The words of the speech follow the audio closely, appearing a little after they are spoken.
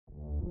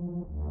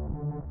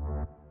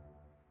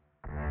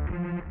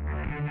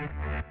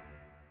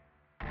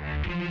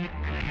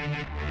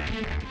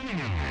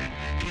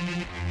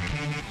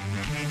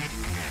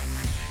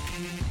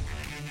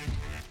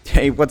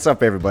Hey, what's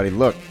up, everybody?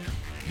 Look,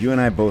 you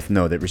and I both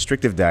know that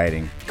restrictive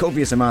dieting,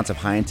 copious amounts of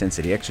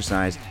high-intensity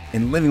exercise,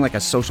 and living like a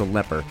social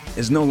leper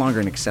is no longer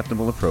an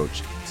acceptable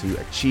approach to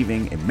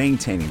achieving and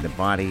maintaining the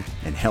body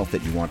and health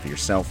that you want for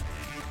yourself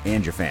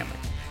and your family.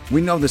 We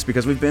know this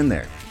because we've been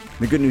there.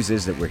 The good news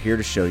is that we're here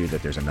to show you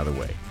that there's another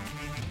way.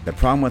 The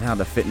problem with how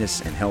the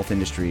fitness and health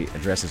industry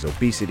addresses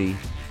obesity,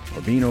 or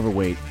being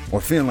overweight,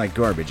 or feeling like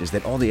garbage is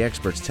that all the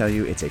experts tell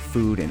you it's a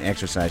food and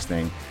exercise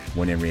thing,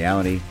 when in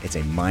reality, it's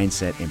a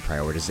mindset and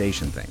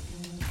prioritization thing.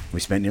 We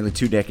spent nearly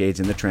 2 decades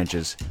in the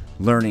trenches,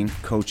 learning,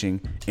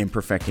 coaching, and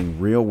perfecting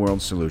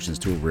real-world solutions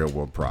to a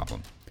real-world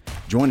problem.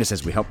 Join us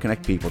as we help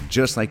connect people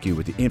just like you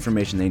with the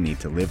information they need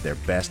to live their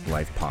best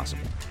life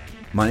possible.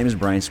 My name is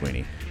Brian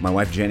Sweeney. My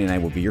wife Jenny and I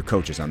will be your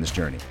coaches on this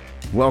journey.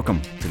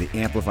 Welcome to the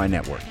Amplify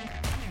Network.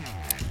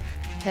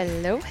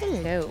 Hello,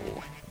 hello.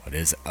 What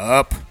is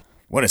up?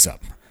 What is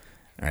up?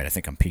 All right, I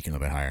think I'm peaking a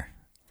little bit higher.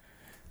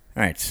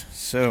 All right,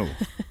 so...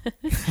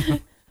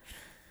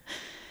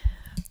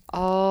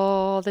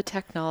 All the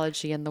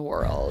technology in the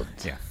world.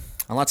 Yeah.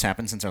 A lot's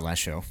happened since our last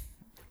show.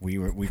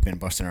 We've been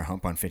busting our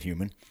hump on Fit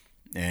Human,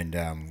 and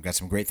got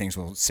some great things.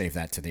 We'll save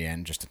that to the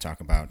end just to talk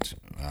about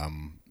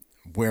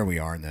where we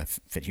are in the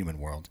Fit Human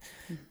world.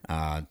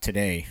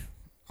 Today,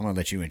 I'm going to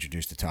let you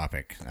introduce the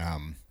topic.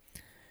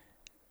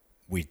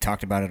 We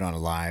talked about it on a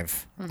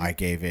live. Mm-hmm. I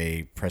gave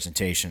a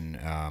presentation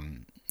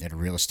at a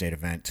real estate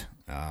event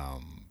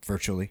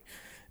virtually,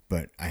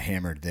 but I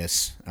hammered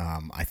this.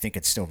 I think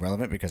it's still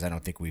relevant because I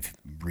don't think we've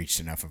reached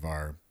enough of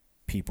our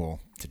people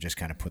to just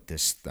kind of put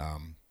this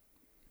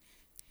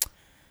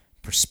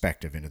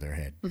perspective into their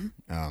head.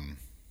 Mm-hmm.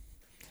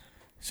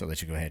 So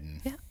let you go ahead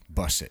and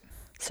bust it.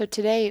 So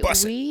today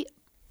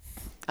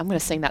I'm going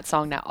to sing that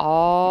song now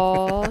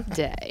all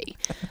day.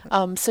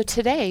 So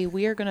today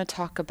we are going to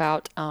talk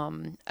about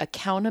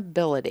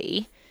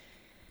accountability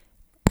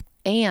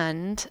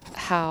and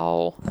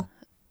how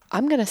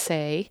I'm going to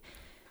say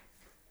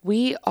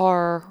we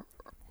are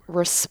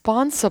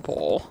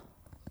responsible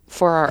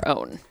for our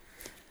own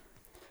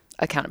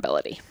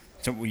accountability.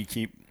 So we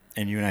keep,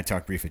 and you and I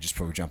talked briefly just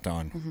before we jumped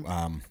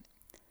on,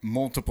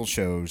 multiple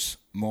shows,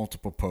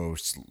 multiple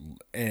posts,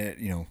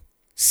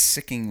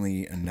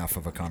 sickeningly enough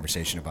of a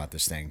conversation about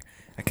this thing.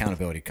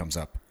 Accountability comes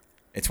up.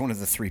 It's one of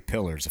the 3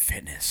 pillars of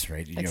fitness,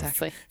 right?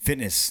 Exactly.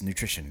 Fitness,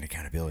 nutrition, and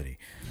accountability.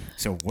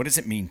 So what does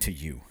it mean to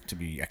you to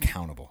be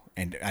accountable?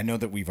 And I know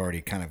that we've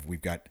already we've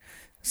got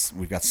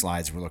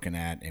slides we're looking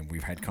at, and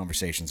we've had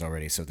conversations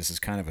already. So this is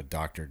kind of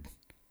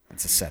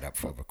it's a setup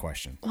for a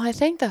question. Well, I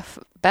think the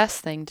best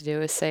thing to do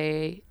is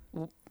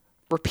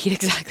repeat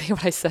exactly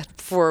what I said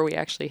before we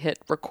actually hit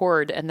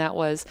record. And that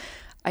was,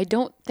 I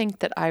don't think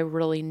that I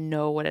really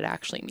know what it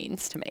actually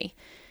means to me.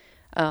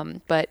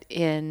 But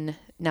in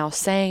now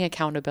saying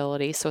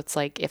accountability, so it's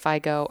like if I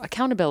go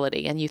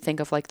accountability and you think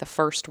of like the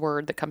first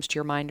word that comes to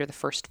your mind or the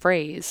first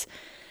phrase,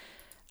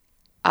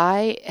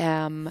 I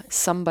am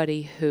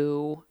somebody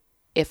who,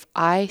 if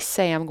I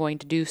say I'm going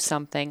to do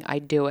something, I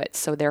do it.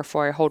 So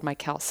therefore I hold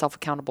myself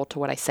accountable to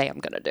what I say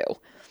I'm going to do.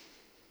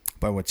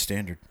 By what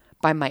standard?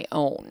 By my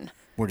own.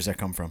 Where does that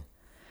come from?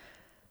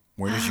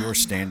 Where does your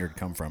standard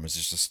come from? Is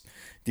this just,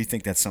 do you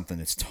think that's something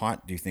that's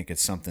taught? Do you think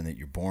it's something that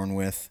you're born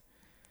with?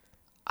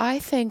 I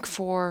think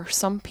for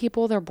some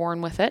people, they're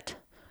born with it,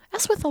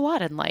 as with a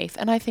lot in life.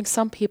 And I think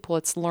some people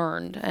it's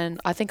learned. And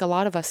I think a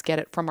lot of us get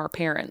it from our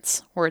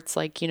parents, where it's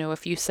like,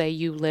 if you say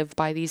you live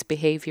by these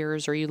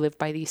behaviors or you live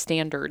by these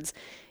standards,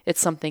 it's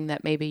something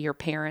that maybe your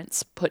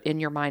parents put in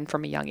your mind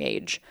from a young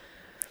age.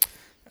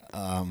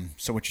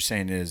 So what you're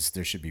saying is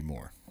there should be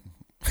more.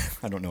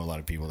 I don't know a lot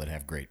of people that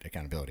have great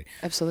accountability.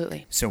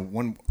 Absolutely. So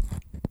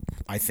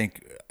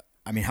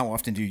how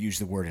often do you use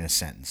the word in a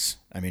sentence?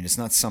 It's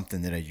not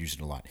something that I use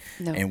it a lot.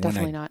 No, and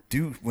definitely not.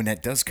 When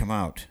that does come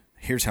out,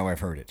 here's how I've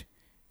heard it.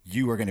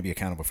 You are going to be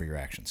accountable for your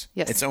actions.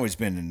 Yes. It's always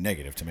been a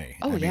negative to me.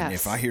 Yes.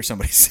 If I hear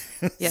somebody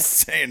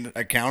saying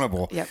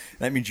accountable,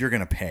 that means you're going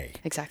to pay.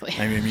 Exactly.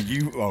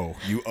 You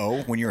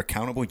owe. When you're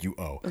accountable, you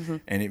owe. Mm-hmm.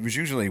 And it was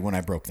usually when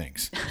I broke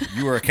things.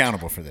 You are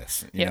accountable for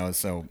this. You know.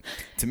 So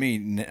to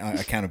me,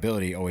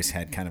 accountability always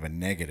had kind of a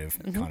negative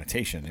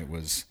connotation. It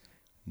was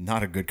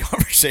not a good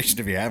conversation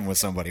to be having with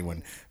somebody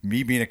when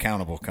me being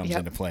accountable comes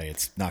into play.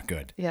 It's not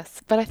good.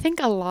 Yes. But I think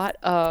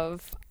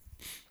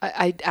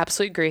I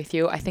absolutely agree with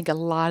you. I think a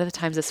lot of the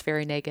times it's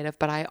very negative,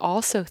 but I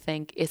also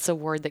think it's a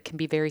word that can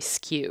be very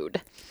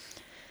skewed.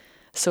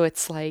 So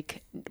it's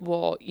like,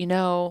 well,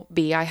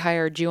 B, I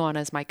hired you on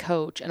as my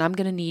coach, and I'm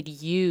going to need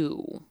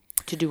you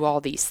to do all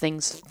these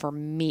things for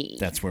me.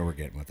 That's where we're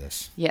getting with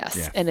this. Yes.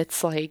 Yeah. And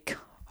it's like,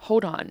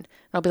 hold on. And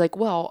I'll be like,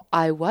 well,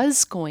 I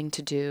was going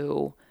to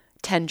do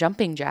 10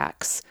 jumping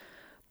jacks,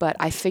 but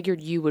I figured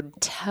you would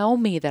tell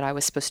me that I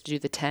was supposed to do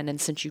the 10, and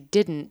since you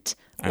didn't,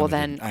 I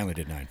only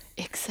did 9.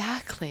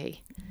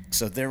 Exactly.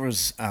 So there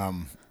was,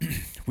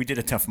 we did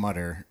a Tough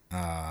Mudder,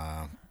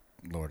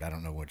 Lord, I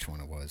don't know which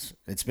one it was.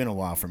 It's been a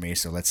while for me,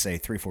 so let's say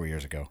 3-4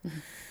 years ago.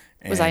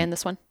 Mm-hmm. Was I in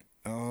this one?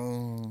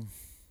 Oh,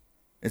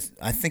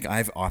 I think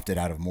I've opted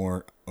out of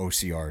more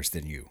OCRs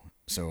than you.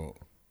 So,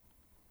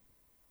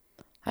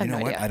 I have no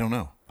idea. I don't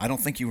know. I don't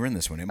think you were in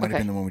this one. It might have Okay.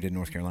 been the one we did in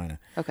North Carolina.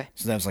 Okay.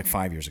 So that was like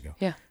 5 years ago.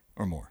 Yeah.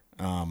 Or more.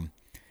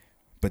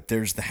 But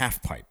there's the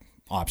half pipe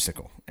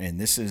obstacle. And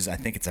this is, I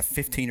think it's a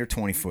 15 or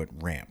 20 foot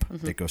ramp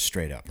that goes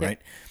straight up, right?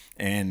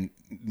 And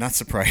not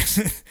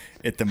surprised,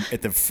 at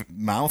the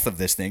mouth of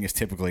this thing is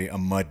typically a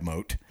mud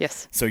moat.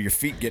 Yes. So your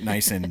feet get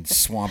nice and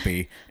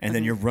swampy, and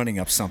then you're running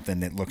up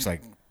something that looks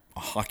like a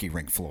hockey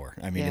rink floor.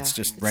 I mean, it's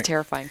just it's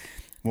terrifying.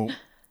 Well,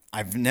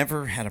 I've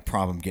never had a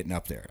problem getting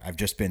up there. I've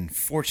just been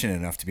fortunate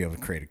enough to be able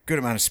to create a good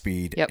amount of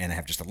speed and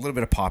have just a little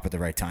bit of pop at the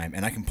right time,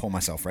 and I can pull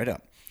myself right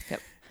up.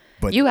 Yep.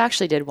 But You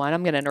actually did one.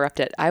 I'm going to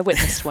interrupt it. I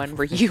witnessed one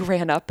where you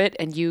ran up it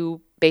and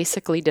you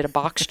basically did a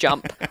box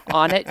jump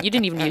on it. You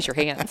didn't even use your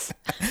hands.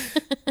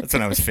 that's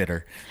when I was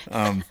fitter.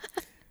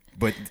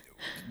 But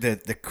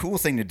the cool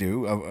thing to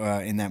do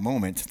in that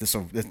moment, this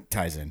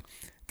ties in.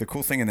 The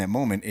cool thing in that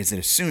moment is that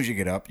as soon as you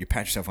get up, you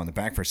pat yourself on the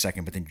back for a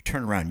second, but then you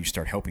turn around and you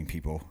start helping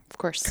people Of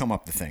course. come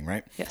up the thing,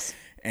 right? Yes.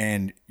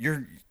 And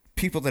you're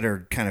people that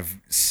are kind of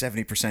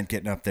 70%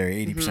 getting up there,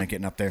 80%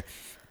 getting up there,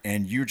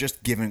 and you're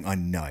just giving a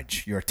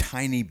nudge. You're a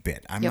tiny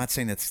bit. I'm not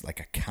saying that's like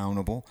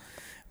accountable,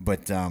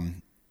 but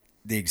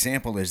the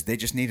example is they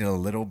just needed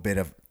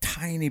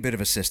tiny bit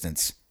of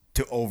assistance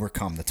to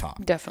overcome the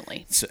top.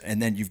 Definitely. So, and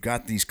then you've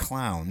got these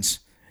clowns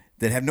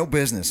that have no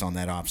business on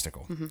that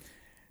obstacle.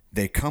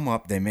 They come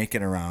up, they make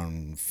it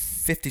around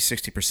 50,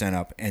 60%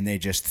 up, and they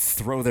just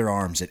throw their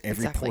arms at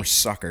every poor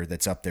sucker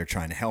that's up there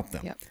trying to help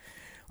them. Yep.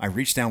 I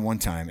reached down one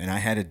time, and I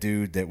had a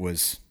dude that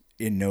was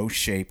in no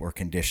shape or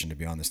condition to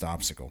be on this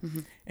obstacle,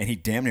 and he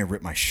damn near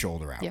ripped my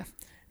shoulder out. Yeah.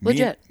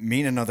 Legit. Me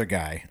and another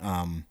guy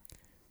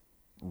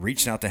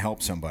reached out to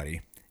help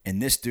somebody,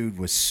 and this dude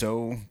was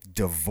so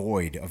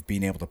devoid of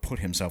being able to put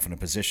himself in a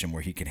position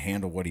where he could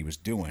handle what he was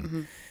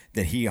doing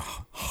that he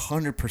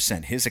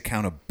 100%, his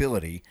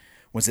accountability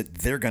was that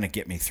they're going to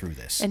get me through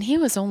this. And he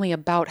was only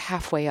about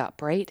halfway up,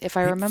 right? If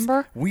I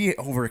remember. We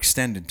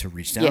overextended to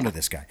reach down to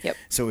this guy. Yep.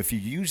 So if you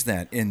use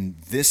that in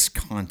this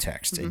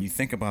context and you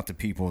think about the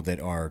people that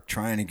are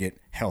trying to get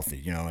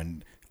healthy,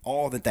 and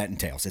all that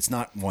entails, it's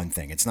not one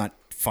thing. It's not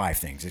 5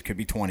 things. It could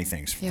be 20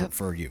 things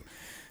for you.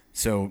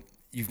 So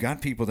you've got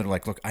people that are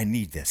like, look, I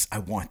need this. I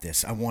want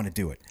this. I want to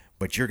do it.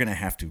 But you're going to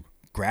have to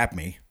grab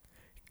me,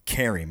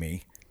 carry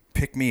me,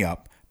 pick me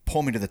up,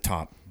 pull me to the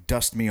top,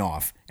 dust me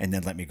off, and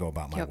then let me go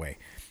about my way.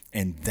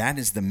 And that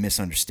is the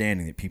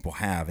misunderstanding that people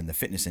have in the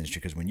fitness industry,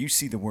 because when you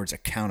see the words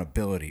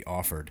accountability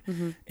offered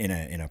in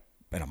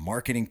a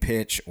marketing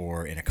pitch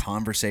or in a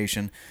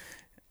conversation,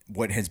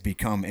 what has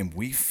become, and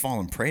we've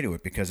fallen prey to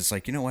it, because it's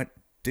like, you know what,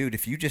 dude,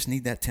 if you just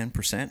need that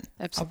 10%,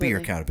 I'll be your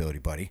accountability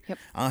buddy. Yep.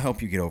 I'll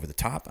help you get over the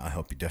top. I'll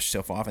help you dust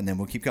yourself off, and then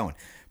we'll keep going.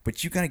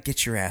 But you got to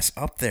get your ass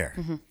up there.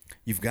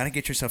 You've got to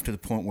get yourself to the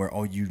point where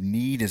all you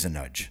need is a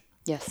nudge.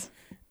 Yes.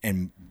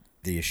 And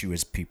the issue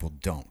is people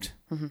don't.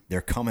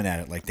 They're coming at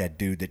it like that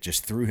dude that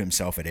just threw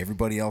himself at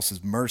everybody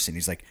else's mercy. And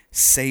he's like,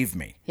 save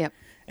me. Yep.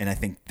 And I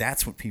think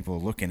that's what people are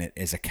looking at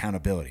as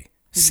accountability.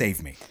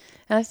 Save me.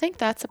 And I think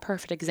that's a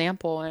perfect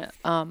example.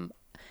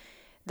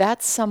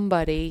 That's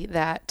somebody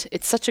that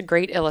it's such a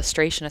great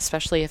illustration,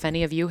 especially if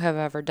any of you have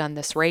ever done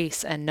this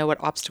race and know what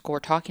obstacle we're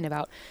talking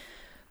about.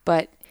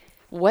 But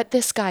what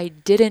this guy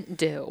didn't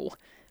do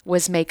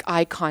was make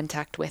eye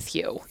contact with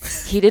you.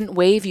 He didn't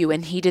wave you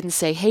and he didn't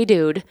say, hey,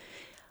 dude,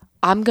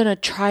 I'm going to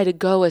try to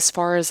go as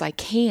far as I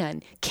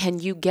can. Can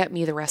you get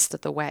me the rest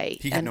of the way?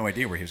 He had no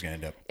idea where he was going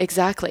to end up.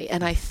 Exactly.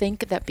 And I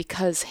think that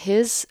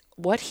because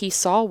what he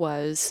saw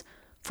was,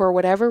 for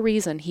whatever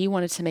reason, he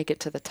wanted to make it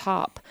to the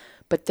top,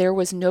 but there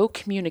was no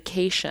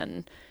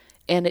communication,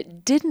 and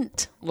it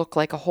didn't look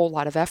like a whole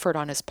lot of effort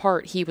on his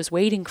part. He was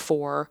waiting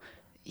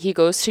he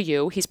goes to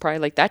you. He's probably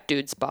like, that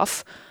dude's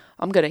buff.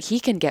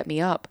 He can get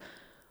me up.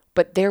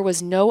 But there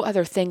was no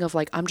other thing of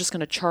like, I'm just going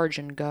to charge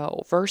and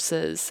go,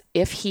 versus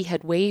if he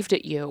had waved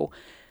at you,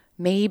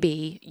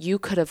 maybe you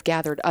could have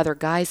gathered other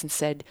guys and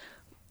said,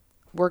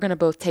 we're going to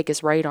both take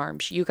his right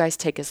arms. You guys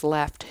take his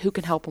left. Who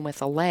can help him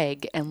with a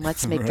leg? And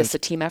let's make this a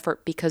team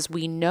effort, because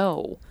we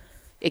know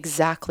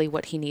exactly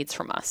what he needs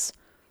from us.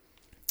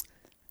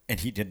 And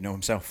he didn't know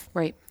himself.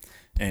 Right.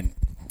 And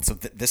so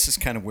this is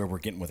kind of where we're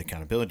getting with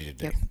accountability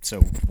today. Yep.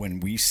 So when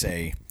we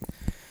say,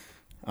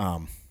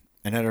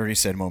 and I already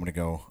said a moment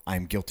ago,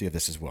 I'm guilty of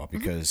this as well,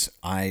 because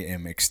I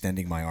am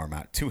extending my arm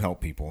out to help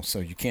people. So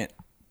you can't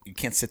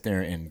sit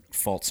there and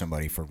fault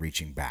somebody for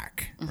reaching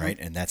back, right?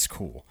 And that's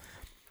cool.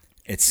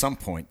 At some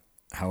point,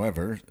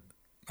 however,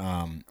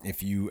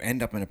 if you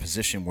end up in a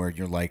position where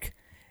you're like,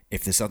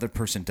 if this other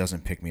person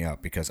doesn't pick me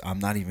up, because I'm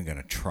not even going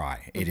to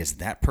try, it is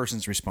that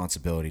person's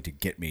responsibility to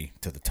get me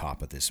to the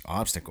top of this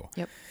obstacle.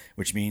 Yep.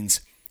 Which means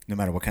no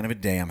matter what kind of a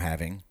day I'm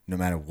having, no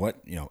matter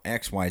what,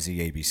 X, Y,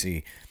 Z, A, B,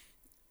 C,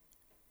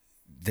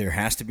 there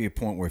has to be a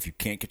point where if you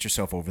can't get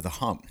yourself over the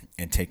hump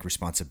and take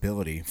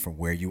responsibility for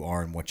where you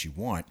are and what you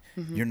want,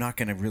 you're not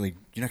going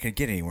to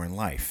get anywhere in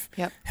life.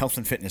 Yep. Health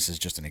and fitness is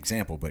just an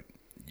example, but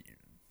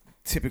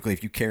typically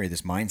if you carry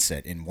this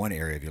mindset in one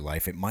area of your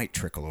life, it might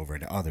trickle over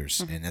into others,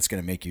 and that's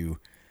going to make you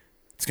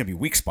It's going to be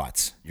weak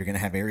spots. You're going to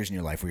have areas in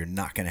your life where you're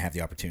not going to have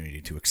the opportunity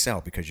to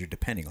excel because you're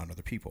depending on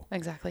other people.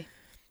 Exactly.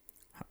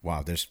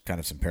 Wow, there's kind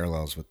of some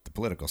parallels with the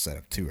political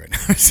setup too right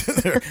now. So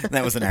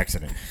that was an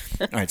accident.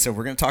 All right, so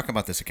we're going to talk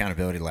about this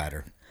accountability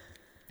ladder.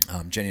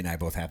 Jenny and I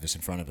both have this in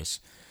front of us.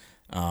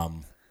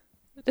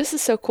 This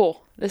is so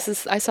cool.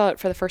 I saw it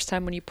for the first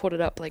time when you pulled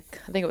it up, like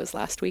I think it was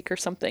last week or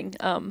something.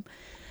 And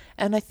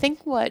I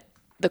think what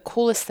the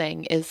coolest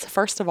thing is,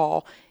 first of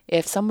all,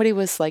 if somebody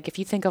was like, if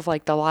you think of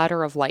like the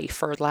ladder of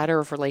life or ladder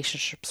of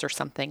relationships or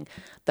something,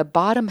 the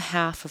bottom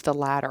half of the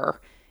ladder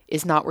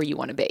is not where you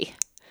want to be.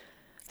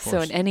 So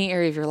in any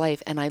area of your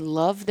life, and I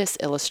love this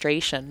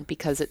illustration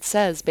because it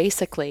says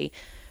basically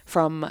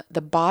from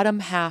the bottom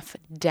half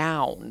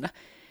down,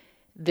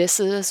 this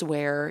is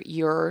where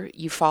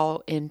you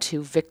fall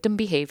into victim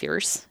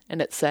behaviors.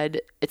 And it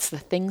said it's the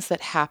things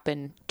that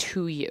happen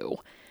to you.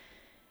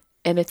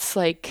 And it's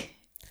like,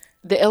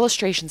 the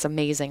illustration's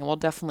amazing. We'll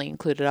definitely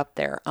include it up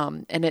there.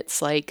 And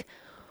it's like,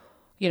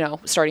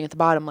 starting at the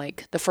bottom,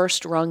 like the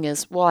first rung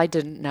is, well, I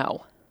didn't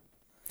know.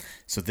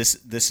 So this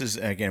is,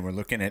 again, we're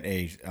looking at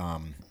a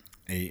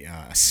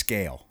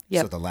scale.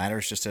 Yep. So the ladder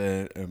is just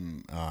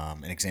an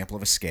example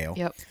of a scale.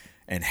 Yep.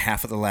 And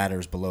half of the ladder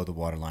is below the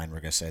waterline.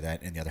 We're going to say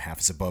that, and the other half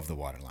is above the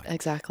waterline.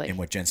 Exactly. And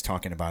what Jen's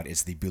talking about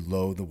is the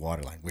below the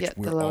waterline, which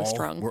the lowest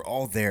rung. We're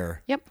all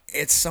there. Yep.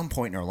 At some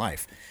point in our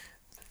life.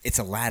 It's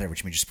a ladder,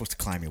 which means you're supposed to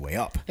climb your way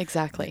up.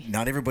 Exactly.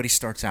 Not everybody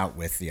starts out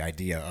with the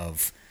idea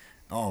of,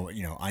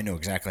 I know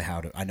exactly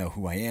I know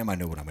who I am, I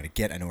know what I'm going to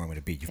get, I know where I'm going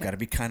to be. You've got to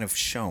be kind of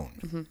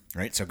shown,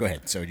 right? So go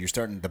ahead. So you're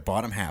starting the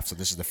bottom half. So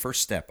this is the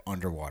first step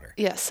underwater.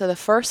 Yes. So the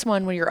first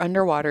one when you're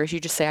underwater is you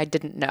just say, I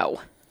didn't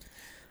know.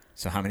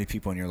 So how many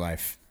people in your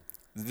life,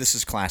 this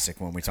is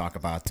classic when we talk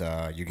about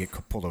you get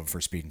pulled over for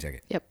a speeding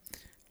ticket. Yep.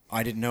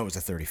 I didn't know it was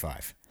a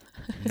 35.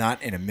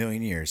 Not in a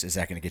million years is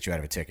that going to get you out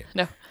of a ticket.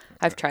 No,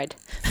 I've tried.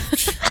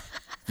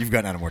 You've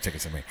gotten out of more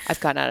tickets than me. I've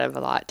gotten out of a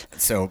lot.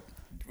 So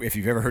if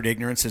you've ever heard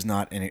ignorance is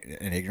not, and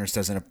ignorance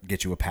doesn't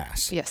get you a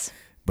pass. Yes.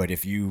 But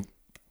if you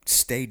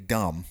stay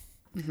dumb,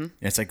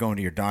 it's like going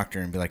to your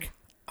doctor and be like,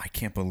 I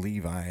can't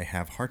believe I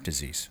have heart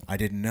disease. I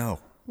didn't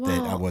know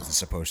that I wasn't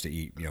supposed to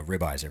eat,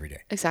 ribeyes every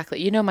day.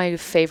 Exactly. My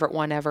favorite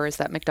one ever is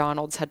that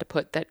McDonald's had to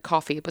put that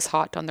coffee was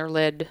hot on their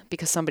lid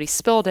because somebody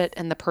spilled it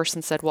and the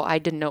person said, well, I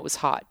didn't know it was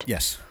hot.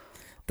 Yes.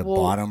 The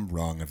bottom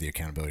rung of the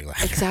accountability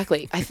ladder.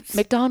 Exactly.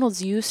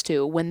 McDonald's used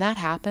to, when that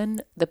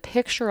happened, the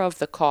picture of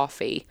the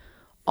coffee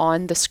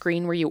on the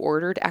screen where you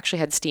ordered actually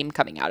had steam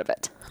coming out of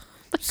it.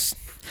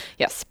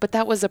 Yes, but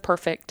that was a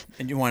perfect.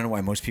 And you want to know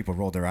why most people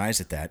roll their eyes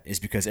at that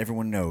is because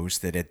everyone knows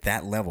that at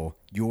that level,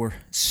 you're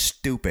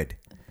stupid.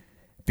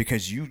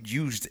 Because you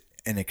used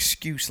an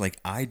excuse like,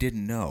 I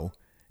didn't know.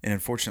 And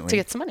unfortunately, to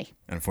get some money.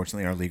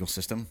 Unfortunately, our legal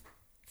system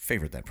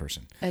favored that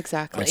person.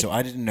 Exactly. Right, so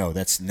I didn't know.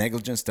 That's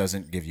negligence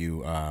doesn't give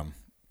you a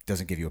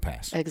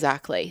pass.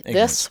 Exactly. Ignorance.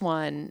 This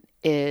one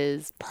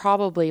is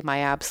probably my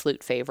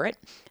absolute favorite.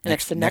 And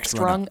it's the next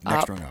rung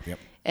up. Next rung up, yep.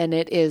 And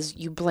it is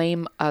you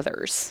blame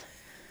others.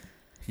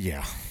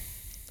 Yeah.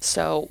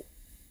 So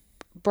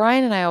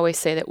Brian and I always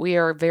say that we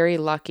are very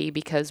lucky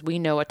because we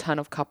know a ton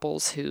of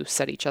couples who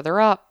set each other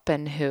up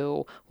and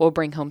who will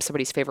bring home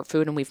somebody's favorite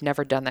food, and we've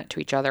never done that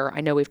to each other.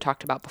 I know we've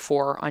talked about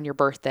before on your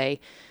birthday,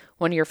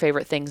 one of your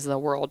favorite things in the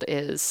world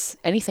is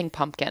anything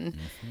pumpkin.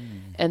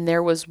 Mm-hmm. And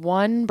there was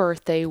one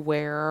birthday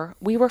where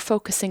we were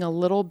focusing a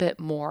little bit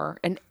more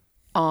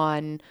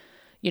on,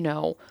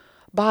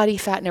 body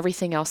fat and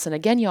everything else. And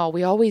again, y'all,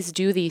 we always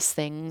do these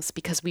things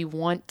because we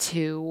want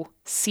to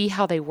see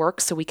how they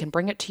work so we can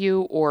bring it to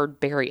you or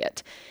bury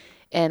it.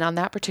 And on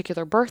that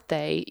particular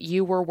birthday,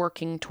 you were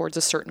working towards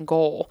a certain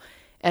goal.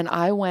 And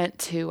I went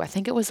to, I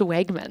think it was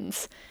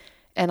Wegmans,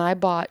 and I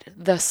bought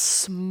the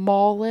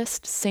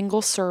smallest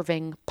single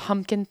serving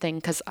pumpkin thing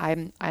because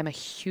I'm a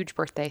huge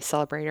birthday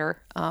celebrator.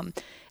 And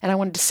I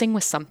wanted to sing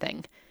with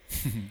something.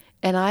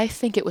 And I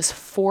think it was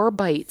 4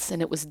 bites and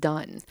it was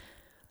done.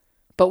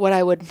 But what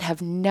I would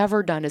have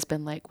never done is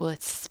been like, well,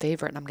 it's his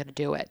favorite and I'm going to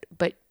do it.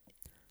 But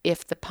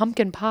if the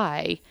pumpkin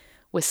pie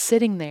was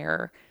sitting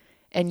there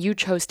and you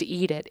chose to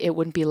eat it, it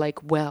wouldn't be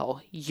like,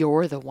 well,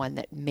 you're the one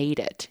that made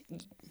it.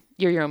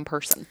 You're your own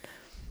person.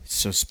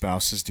 So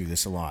spouses do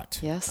this a lot.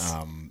 Yes.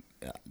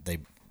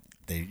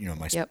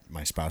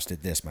 My spouse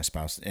did this,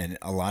 and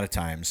a lot of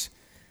times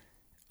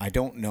I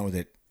don't know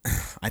that,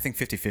 I think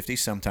 50-50,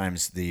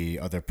 sometimes the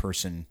other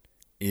person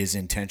is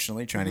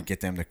intentionally trying to get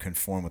them to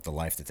conform with the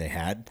life that they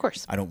had. Of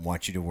course. I don't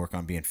want you to work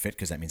on being fit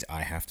because that means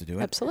I have to do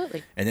it.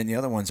 Absolutely. And then the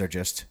other ones are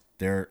just,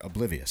 they're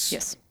oblivious.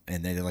 Yes.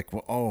 And they're like,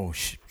 well, oh,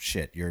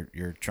 shit,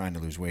 you're trying to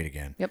lose weight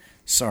again. Yep.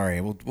 Sorry,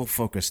 we'll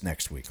focus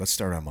next week. Let's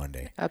start on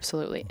Monday.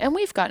 Absolutely. And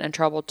we've gotten in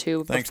trouble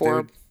too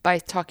before by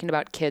talking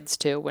about kids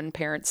too, when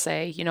parents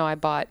say, I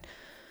bought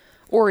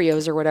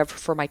Oreos or whatever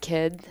for my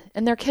kid,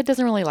 and their kid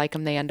doesn't really like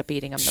them. They end up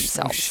eating them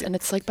themselves. And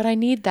it's like, but I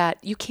need that.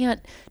 You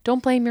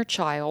don't blame your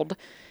child.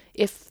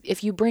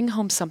 If you bring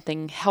home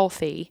something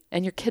healthy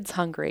and your kid's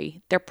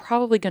hungry, they're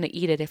probably going to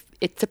eat it.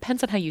 It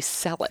depends on how you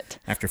sell it.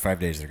 After 5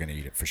 days, they're going to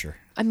eat it for sure.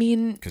 I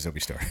mean, because they'll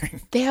be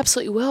starving. They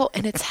absolutely will.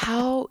 And it's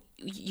how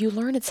you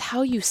learn it's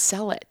how you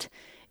sell it.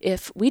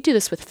 If we do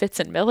this with Fitz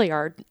and Millie,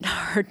 our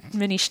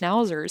mini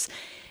schnauzers,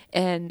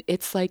 and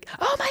it's like,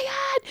 oh my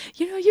God,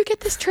 you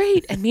get this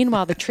treat. And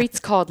meanwhile, the treat's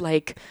called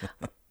like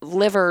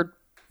liver,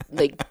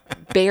 like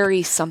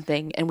berry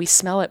something, and we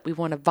smell it, we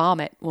want to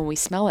vomit. When we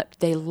smell it,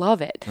 they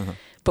love it.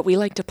 But we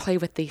like to play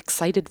with the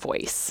excited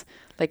voice.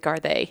 Like, are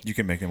they? You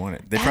can make them want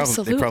it. They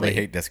Absolutely. probably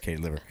hate desiccated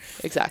liver.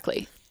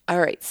 Exactly. All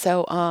right.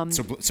 So,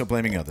 So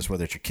blaming others,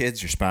 whether it's your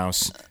kids, your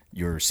spouse,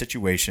 your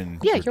situation,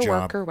 yeah, your your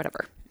job. work or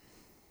whatever.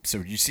 So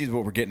you see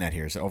what we're getting at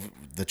here. So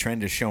the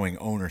trend is showing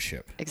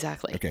ownership.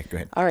 Exactly. Okay, go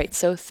ahead. All right.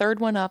 So third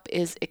one up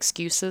is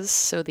excuses.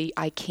 So the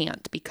I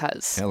can't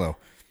because. Hello.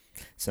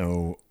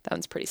 So That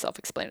one's pretty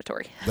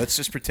self-explanatory. let's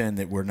just pretend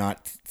that we're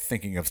not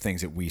thinking of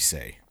things that we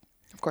say.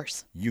 Of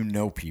course. You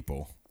know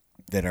people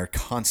that are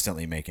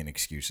constantly making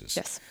excuses.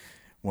 Yes.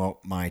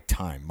 Well, my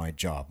time, my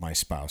job, my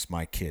spouse,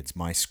 my kids,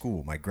 my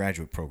school, my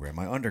graduate program,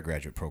 my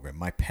undergraduate program,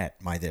 my pet,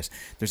 my this.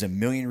 There's a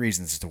million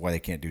reasons as to why they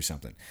can't do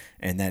something.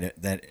 And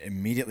that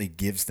immediately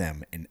gives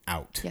them an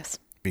out. Yes.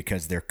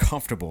 Because they're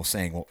comfortable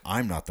saying, well,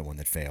 I'm not the one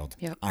that failed.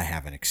 Yep. I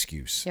have an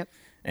excuse. Yep.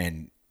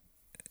 And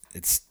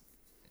it's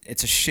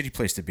a shitty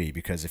place to be,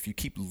 because if you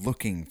keep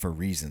looking for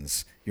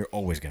reasons, you're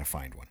always going to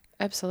find one.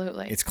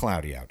 Absolutely. It's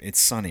cloudy out. It's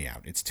sunny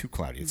out. It's too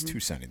cloudy. It's too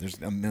sunny. There's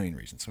a million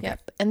reasons. Okay.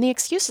 Yep. And the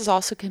excuses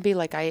also can be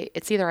like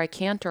it's either I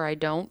can't or I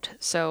don't.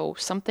 So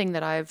something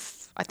that I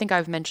think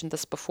I've mentioned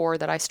this before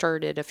that I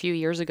started a few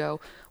years ago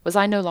was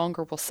I no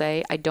longer will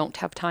say I don't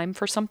have time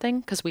for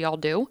something, because we all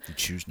do. You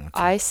choose not to.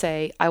 I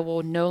say I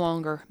will no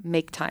longer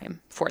make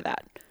time for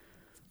that.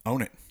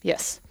 Own it.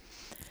 Yes.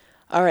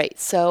 All right.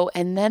 So,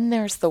 and then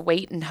there's the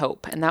wait and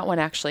hope. And that one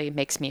actually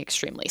makes me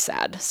extremely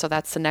sad. So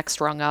that's the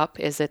next rung up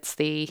it's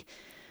the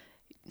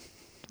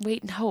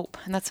wait and hope.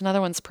 And that's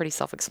another one's pretty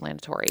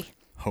self-explanatory.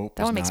 Hope.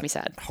 That one makes me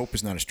sad. Hope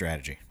is not a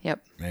strategy.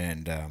 Yep.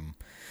 And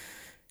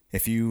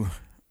if you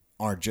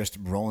are just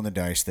rolling the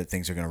dice that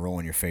things are going to roll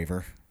in your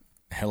favor,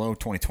 hello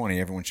 2020,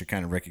 everyone should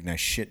kind of recognize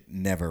shit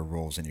never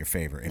rolls in your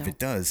favor. If it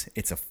does,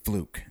 it's a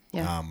fluke.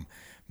 Yeah.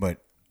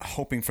 But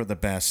hoping for the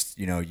best,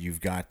 you've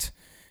got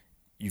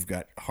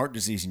heart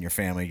disease in your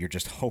family. You're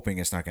just hoping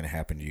it's not going to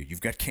happen to you.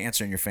 You've got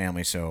cancer in your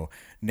family, so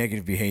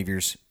negative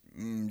behaviors,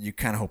 you're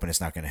kind of hoping it's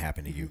not going to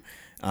happen to you.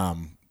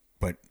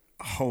 But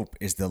hope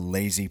is the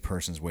lazy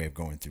person's way of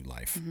going through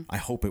life. I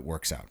hope it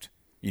works out.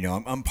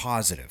 I'm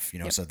positive,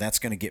 so that's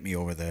going to get me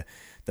over the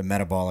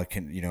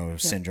metabolic,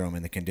 syndrome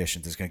and the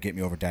conditions. It's going to get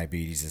me over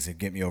diabetes. It's going to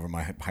get me over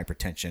my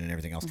hypertension and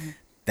everything else.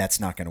 That's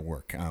not going to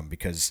work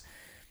because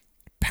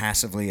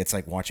passively, it's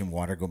like watching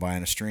water go by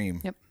on a stream.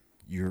 Yep.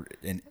 You're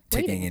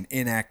taking an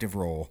inactive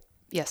role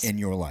in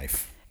your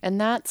life. And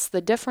that's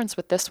the difference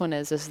with this one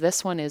is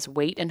this one is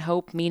wait and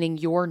hope, meaning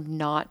you're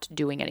not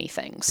doing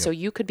anything. Yep. So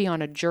you could be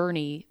on a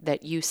journey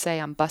that you say,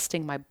 I'm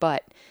busting my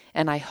butt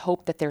and I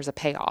hope that there's a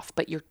payoff,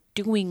 but you're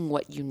doing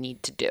what you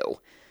need to do.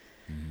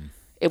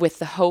 With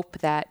the hope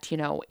that,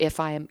 if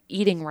I am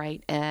eating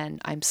right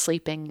and I'm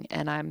sleeping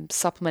and I'm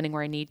supplementing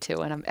where I need to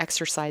and I'm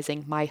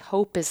exercising, my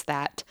hope is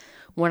that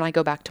when I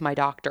go back to my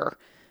doctor,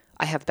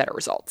 I have better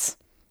results.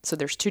 So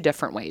there's two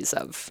different ways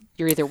of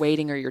you're either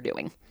waiting or you're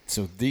doing.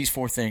 So these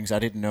four things I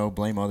didn't know: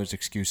 blame others,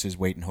 excuses,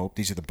 wait and hope.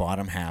 These are the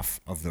bottom half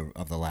of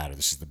the ladder.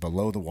 This is the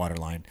below the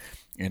waterline.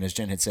 And as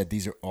Jen had said,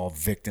 these are all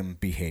victim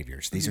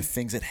behaviors. These are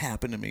things that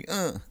happen to me.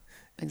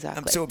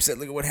 Exactly. I'm so upset.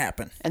 Look at what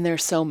happened. And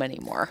there's so many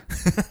more.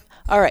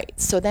 All right.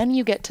 So then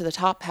you get to the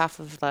top half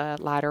of the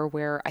ladder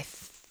where I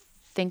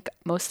think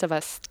most of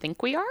us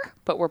think we are,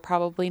 but we're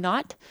probably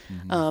not.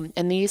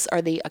 And these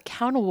are the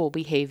accountable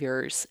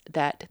behaviors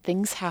that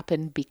things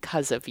happen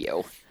because of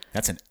you.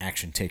 That's an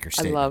action taker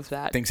statement. I love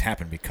that. Things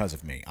happen because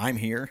of me. I'm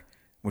here,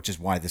 which is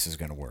why this is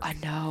going to work. I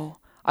know.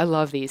 I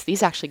love these.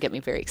 These actually get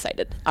me very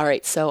excited. All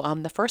right. So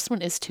the first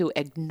one is to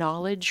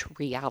acknowledge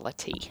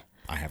reality.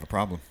 I have a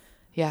problem.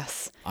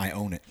 Yes. I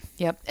own it.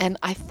 Yep. And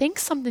I think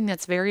something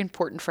that's very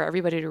important for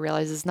everybody to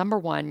realize is, number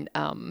one,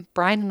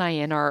 Brian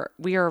and I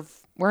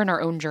we're in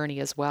our own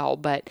journey as well,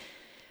 but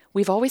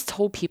we've always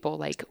told people,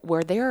 like,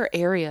 where there are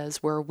areas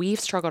where we've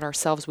struggled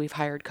ourselves, we've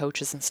hired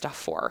coaches and stuff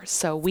for.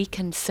 So we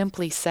can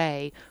simply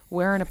say,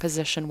 we're in a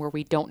position where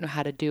we don't know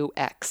how to do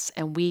X.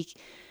 And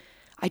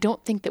I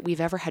don't think that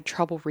we've ever had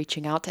trouble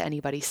reaching out to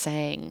anybody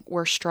saying,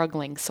 we're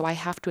struggling. So I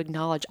have to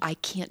acknowledge I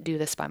can't do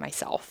this by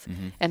myself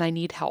and I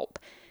need help.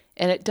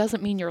 And it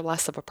doesn't mean you're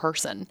less of a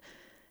person.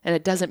 And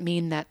it doesn't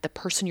mean that the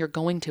person you're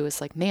going to is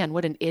like, man,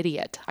 what an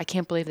idiot. I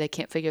can't believe they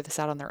can't figure this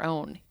out on their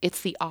own. It's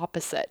the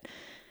opposite.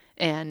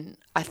 And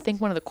I think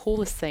one of the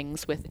coolest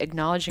things with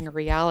acknowledging a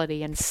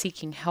reality and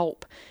seeking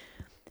help,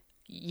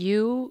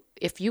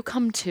 if you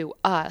come to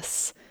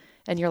us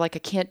and you're like, I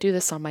can't do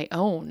this on my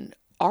own,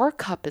 our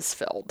cup is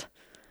filled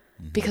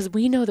because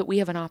we know that we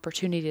have an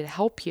opportunity to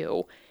help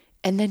you.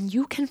 And then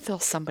you can fill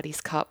somebody's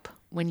cup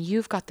when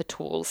you've got the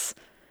tools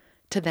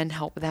to then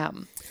help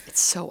them. It's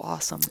so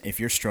awesome. If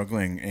you're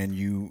struggling and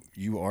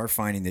you are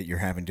finding that you're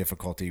having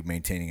difficulty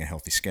maintaining a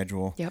healthy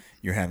schedule, Yep.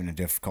 You're having a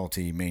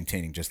difficulty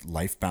maintaining just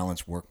life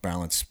balance, work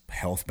balance,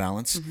 health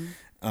balance,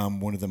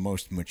 one of the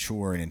most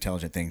mature and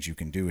intelligent things you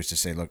can do is to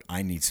say, look,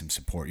 I need some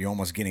support. You're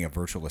almost getting a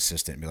virtual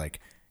assistant and be like,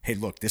 hey,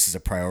 look, this is a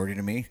priority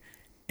to me,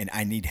 and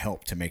I need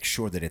help to make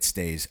sure that it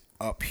stays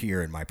up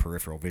here in my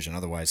peripheral vision.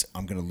 Otherwise,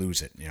 I'm going to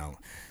lose it,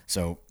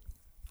 So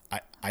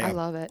I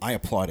love it. I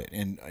applaud it.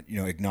 And,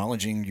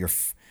 acknowledging your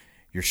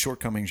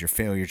shortcomings, your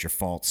failures, your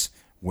faults,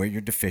 where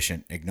you're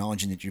deficient,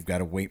 acknowledging that you've got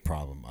a weight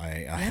problem,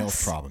 a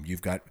health problem,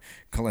 you've got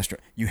cholesterol.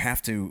 You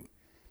have to,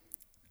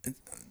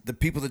 the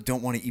people that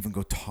don't want to even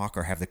go talk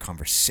or have the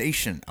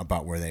conversation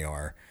about where they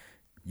are,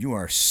 you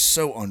are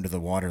so under the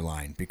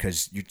waterline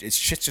because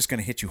shit's just going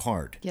to hit you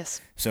hard.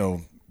 Yes.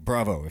 So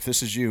bravo. If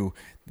this is you,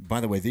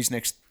 by the way, these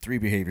next 3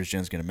 behaviors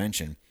Jen's going to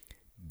mention,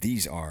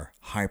 these are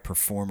high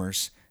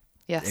performers,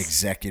 Yes.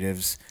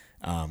 executives,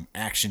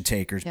 action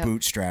takers, Yep.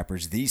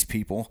 bootstrappers. These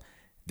people,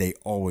 they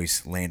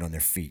always land on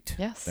their feet.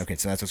 Yes. Okay,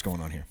 so that's what's going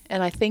on here.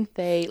 And I think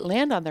they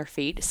land on their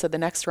feet, so the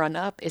next run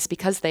up is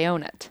because they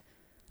own it.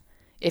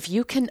 If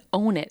you can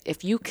own it,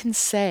 if you can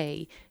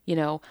say,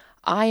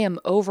 I am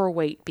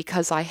overweight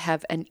because I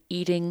have an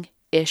eating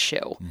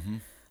issue,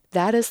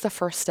 that is the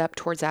first step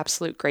towards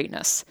absolute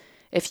greatness.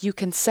 If you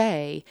can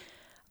say,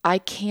 I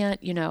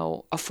can't,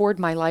 afford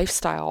my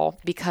lifestyle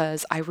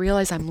because I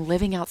realize I'm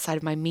living outside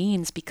of my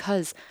means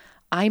because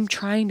I'm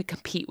trying to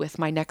compete with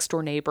my next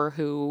door neighbor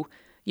who,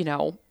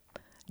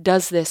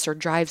 does this or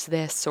drives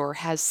this or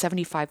has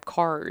 75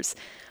 cars.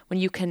 When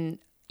you can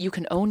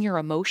own your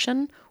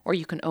emotion or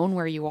you can own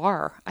where you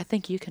are, I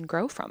think you can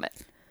grow from it.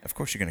 Of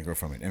course you're going to grow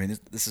from it. I mean,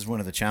 this is one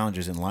of the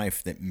challenges in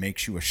life that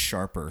makes you a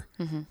sharper,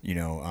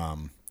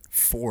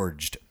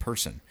 forged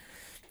person.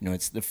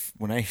 It's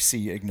when I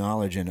see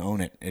acknowledge and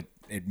own it,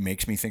 it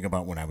makes me think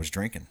about when I was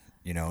drinking,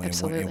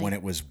 and when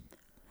it was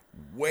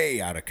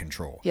way out of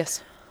control.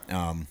 Yes.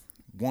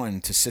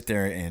 One, to sit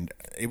there, and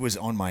it was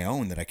on my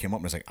own that I came up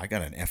and was like, I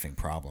got an effing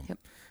problem. Yep.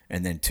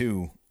 And then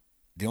 2,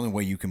 the only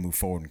way you can move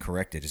forward and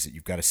correct it is that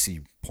you've got to see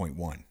point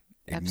 1.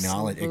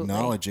 Absolutely.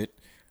 Acknowledge it,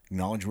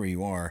 acknowledge where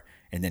you are,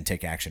 and then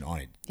take action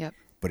on it. Yep.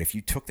 But if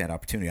you took that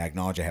opportunity, I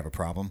acknowledge I have a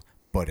problem,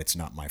 but it's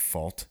not my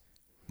fault,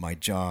 my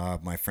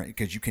job, my friend,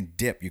 because you can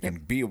dip. You can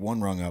be one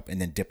rung up and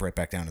then dip right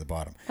back down to the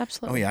bottom.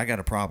 Absolutely. Oh, yeah, I got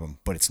a problem,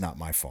 but it's not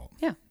my fault.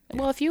 Yeah.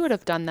 Well, if you would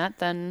have done that,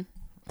 then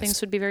things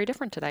would be very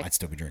different today. I'd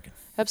still be drinking.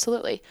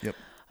 Absolutely. Yep.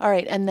 All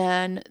right. And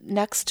then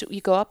next you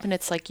go up and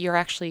it's like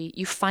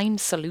you find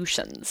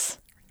solutions,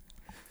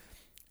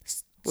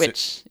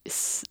 which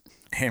is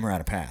hammer out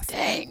a path.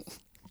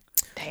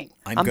 dang.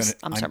 I'm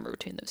somewhere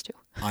between those two.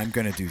 I'm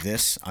going to do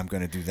this. I'm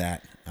going to do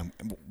that.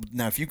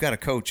 Now, if you've got a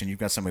coach and you've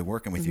got somebody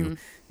working with you,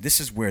 this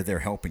is where they're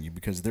helping you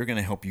because they're going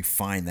to help you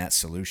find that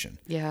solution.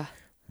 Yeah.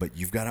 But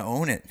you've got to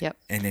own it. Yep.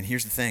 And then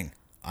here's the thing.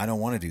 I don't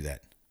want to do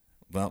that.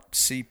 Well,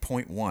 see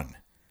point 1,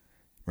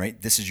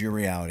 right? This is your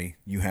reality.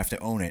 You have to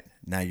own it.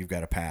 Now you've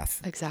got a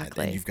path.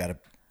 Exactly. And you've got to,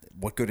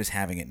 what good is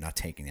having it, not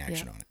taking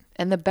action on it?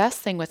 And the best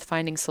thing with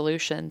finding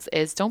solutions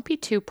is don't be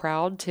too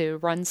proud to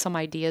run some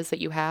ideas that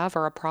you have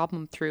or a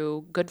problem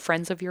through good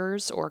friends of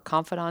yours or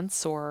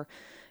confidants or,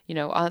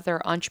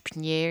 other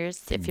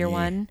entrepreneurs, if you're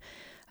one.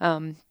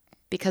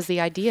 Because the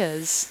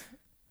ideas,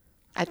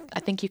 I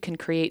think you can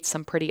create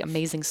some pretty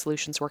amazing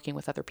solutions working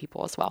with other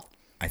people as well.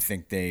 I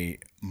think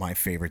my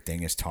favorite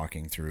thing is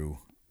talking through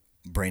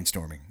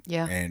brainstorming.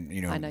 Yeah. And,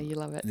 I know you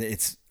love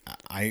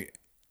it.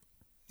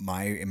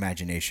 My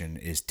imagination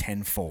is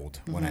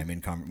tenfold when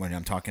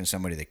I'm talking to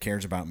somebody that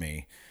cares about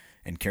me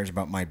and cares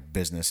about my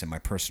business and my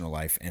personal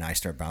life, and I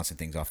start bouncing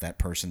things off that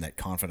person, that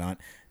confidant,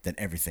 then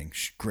everything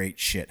great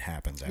shit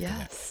happens after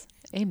that. Yes.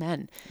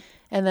 Amen.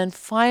 And then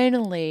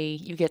finally,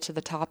 you get to the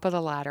top of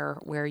the ladder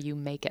where you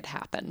make it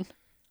happen.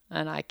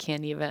 And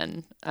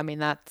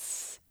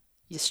that's,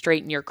 you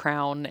straighten your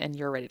crown and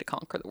you're ready to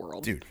conquer the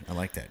world. Dude, I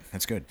like that.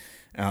 That's good.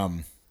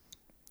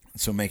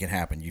 So make it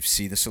happen. You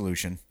see the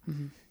solution.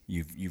 Mm-hmm.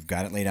 You've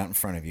got it laid out in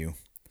front of you.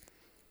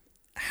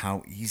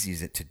 How easy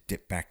is it to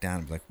dip back down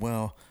and be like,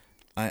 well,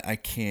 I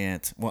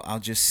can't. Well, I'll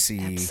just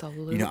see.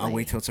 Absolutely. I'll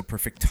wait till it's a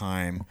perfect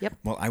time. Yep.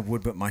 Well, I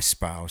would, but my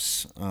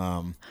spouse.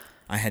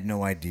 I had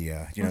no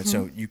idea.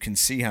 So you can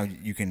see how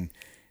you can.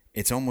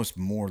 It's almost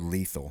more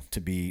lethal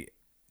to be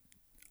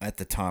at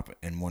the top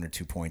and 1 or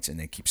 2 points and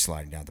then keep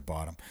sliding down the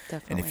bottom.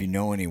 Definitely. And if you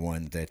know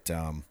anyone that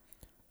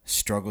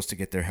struggles to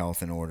get their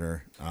health in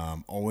order,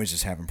 always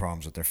is having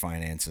problems with their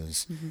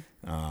finances,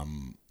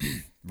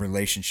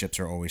 relationships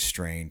are always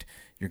strained,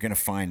 you're going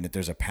to find that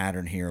there's a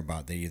pattern here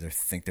about they either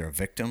think they're a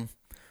victim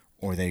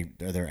or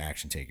they're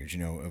action takers.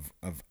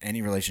 Of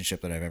any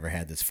relationship that I've ever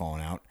had that's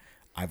fallen out,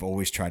 I've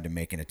always tried to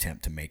make an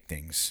attempt to make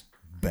things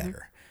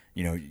better.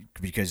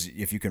 Because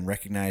if you can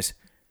recognize,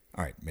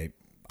 all right, maybe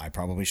I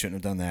probably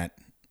shouldn't have done that.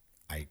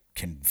 I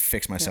can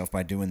fix myself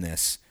by doing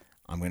this.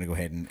 I'm going to go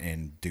ahead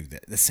and do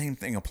that. The same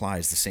thing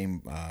applies, the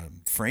same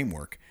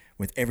framework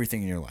with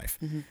everything in your life.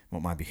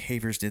 Well, my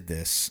behaviors did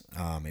this.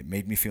 It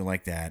made me feel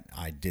like that.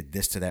 I did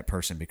this to that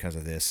person because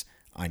of this.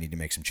 I need to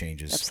make some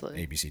changes.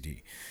 Absolutely. A, B, C,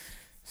 D.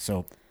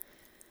 So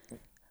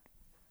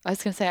I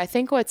was going to say, I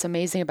think what's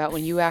amazing about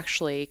when you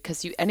actually,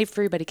 because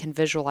everybody can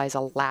visualize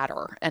a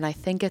ladder, and I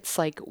think it's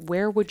like,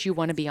 where would you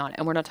want to be on it?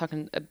 And we're not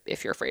talking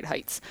if you're afraid of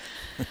heights,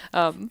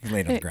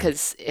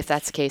 because if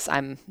that's the case,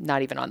 I'm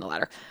not even on the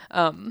ladder.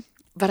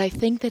 But I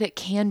think that it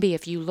can be,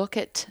 if you look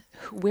at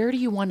where do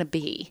you want to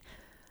be?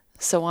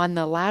 So on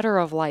the ladder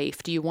of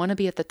life, do you want to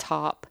be at the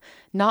top,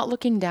 not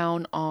looking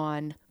down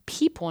on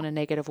people in a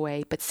negative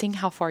way, but seeing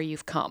how far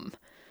you've come?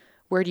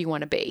 Where do you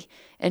want to be?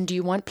 And do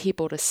you want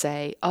people to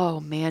say, oh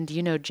man, do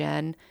you know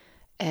Jen?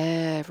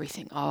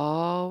 Everything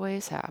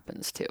always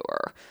happens to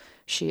her.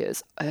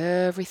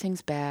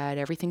 Everything's bad.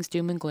 Everything's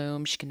doom and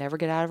gloom. She can never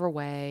get out of her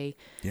way.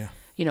 Yeah.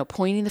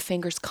 Pointing the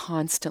fingers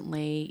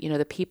constantly.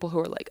 The people who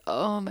are like,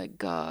 oh my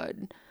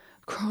God,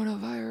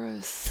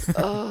 coronavirus.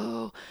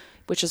 Oh,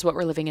 which is what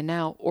we're living in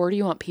now. Or do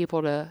you want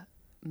people to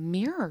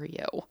mirror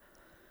you?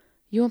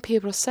 You want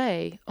people to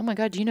say, oh my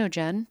God, do you know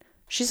Jen?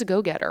 She's a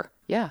go-getter.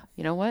 Yeah.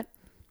 You know what?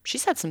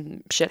 She's had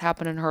some shit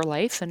happen in her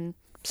life, and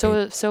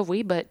so have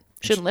we, but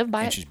shouldn't live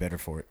by it. And she's better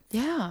for it.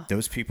 Yeah.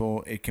 Those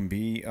people, it can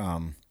be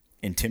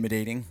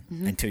intimidating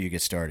until you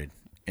get started.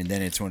 And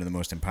then it's one of the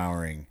most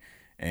empowering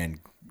and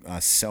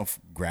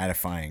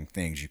self-gratifying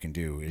things you can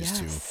do is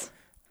to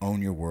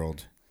own your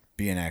world,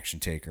 be an action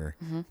taker,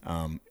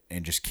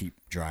 and just keep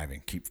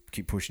driving,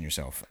 keep pushing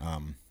yourself.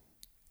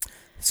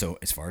 So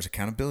as far as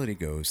accountability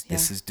goes,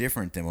 this is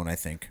different than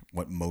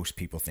what most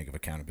people think of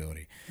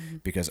accountability,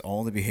 because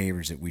all the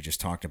behaviors that we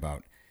just talked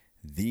about,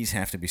 these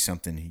have to be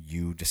something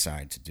you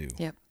decide to do.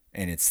 Yep.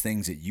 And it's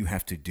things that you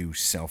have to do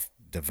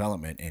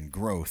self-development and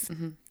growth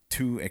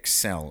to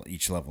excel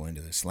each level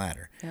into this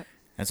ladder,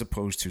 as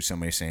opposed to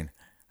somebody saying,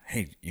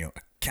 hey,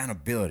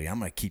 accountability, I'm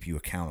going to keep you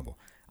accountable.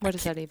 What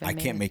does that even mean?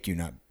 I can't make you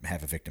not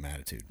have a victim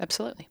attitude.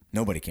 Absolutely.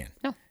 Nobody can.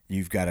 No.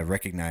 You've got to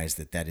recognize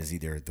that is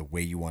either the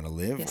way you want to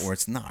live or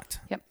it's not.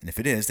 Yep. And if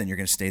it is, then you're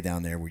going to stay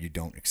down there where you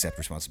don't accept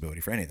responsibility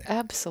for anything.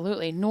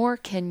 Absolutely. Nor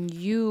can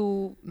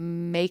you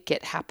make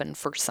it happen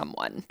for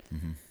someone.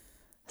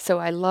 So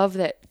I love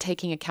that,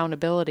 taking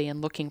accountability and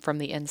looking from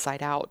the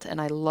inside out. And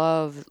I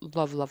love,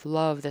 love, love,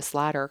 love this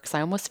ladder, because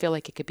I almost feel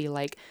like it could be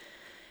like,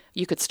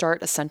 you could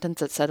start a sentence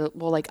that said,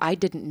 well, like, I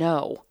didn't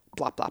know,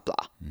 blah, blah,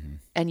 blah.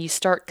 And you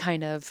start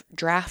kind of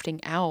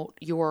drafting out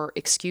your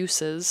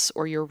excuses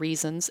or your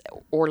reasons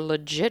or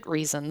legit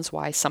reasons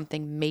why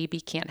something maybe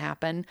can't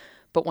happen.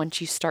 But once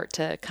you start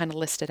to kind of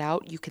list it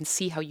out, you can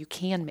see how you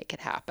can make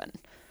it happen.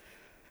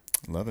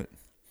 Love it.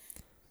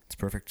 It's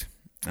perfect.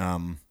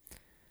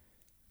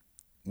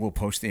 We'll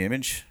post the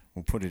image.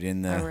 We'll put it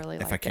in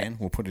if I can.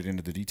 We'll put it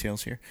into the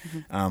details here.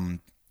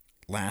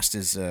 Last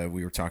is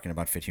we were talking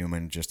about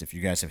FitHuman. Just if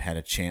you guys have had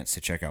a chance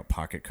to check out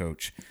Pocket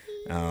Coach,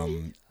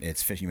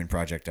 it's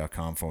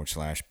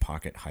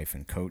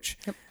fithumanproject.com/pocket-coach.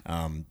 Yep.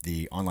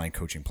 The online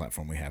coaching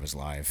platform we have is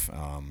live.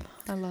 I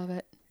love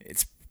it.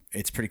 It's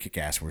pretty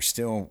kick-ass. We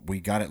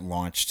got it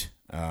launched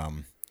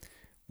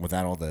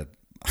without all the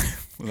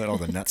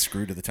nuts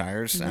screwed to the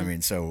tires. I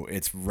mean, so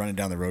it's running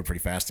down the road pretty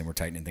fast, and we're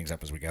tightening things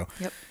up as we go.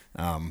 Yep.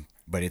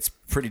 But it's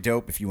pretty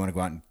dope. If you want to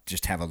go out and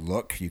just have a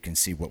look, you can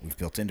see what we've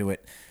built into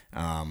it.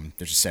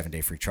 There's a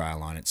 7-day free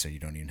trial on it, so you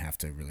don't even have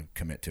to really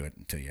commit to it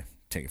until you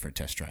take it for a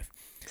test drive.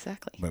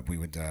 Exactly. But we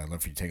would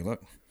love for you to take a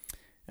look.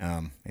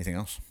 Anything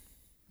else?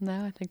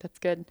 No, I think that's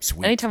good.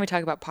 Sweet. Anytime we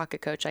talk about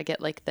Pocket Coach, I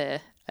get like a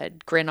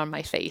grin on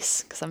my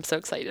face because I'm so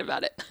excited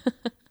about it.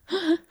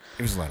 It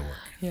was a lot of work.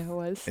 Yeah, it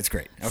was. It's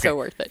great. Okay. So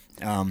worth it.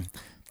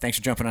 Thanks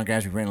for jumping on,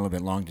 guys. We ran a little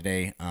bit long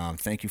today.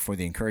 Thank you for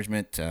the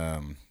encouragement,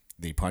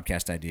 the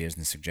podcast ideas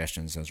and the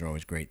suggestions. Those are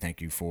always great. Thank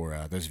you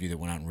for those of you that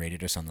went out and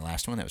rated us on the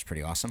last one. That was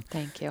pretty awesome.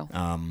 Thank you.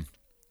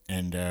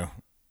 And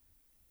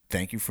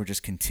thank you for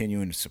just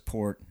continuing to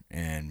support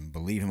and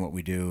believe in what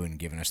we do and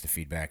giving us the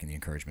feedback and the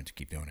encouragement to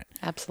keep doing it.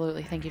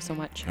 Absolutely. Thank you so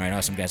much. All right,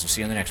 awesome, guys. We'll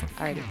see you on the next one.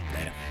 All righty.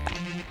 Later.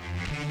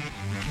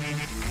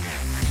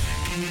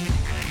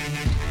 Bye.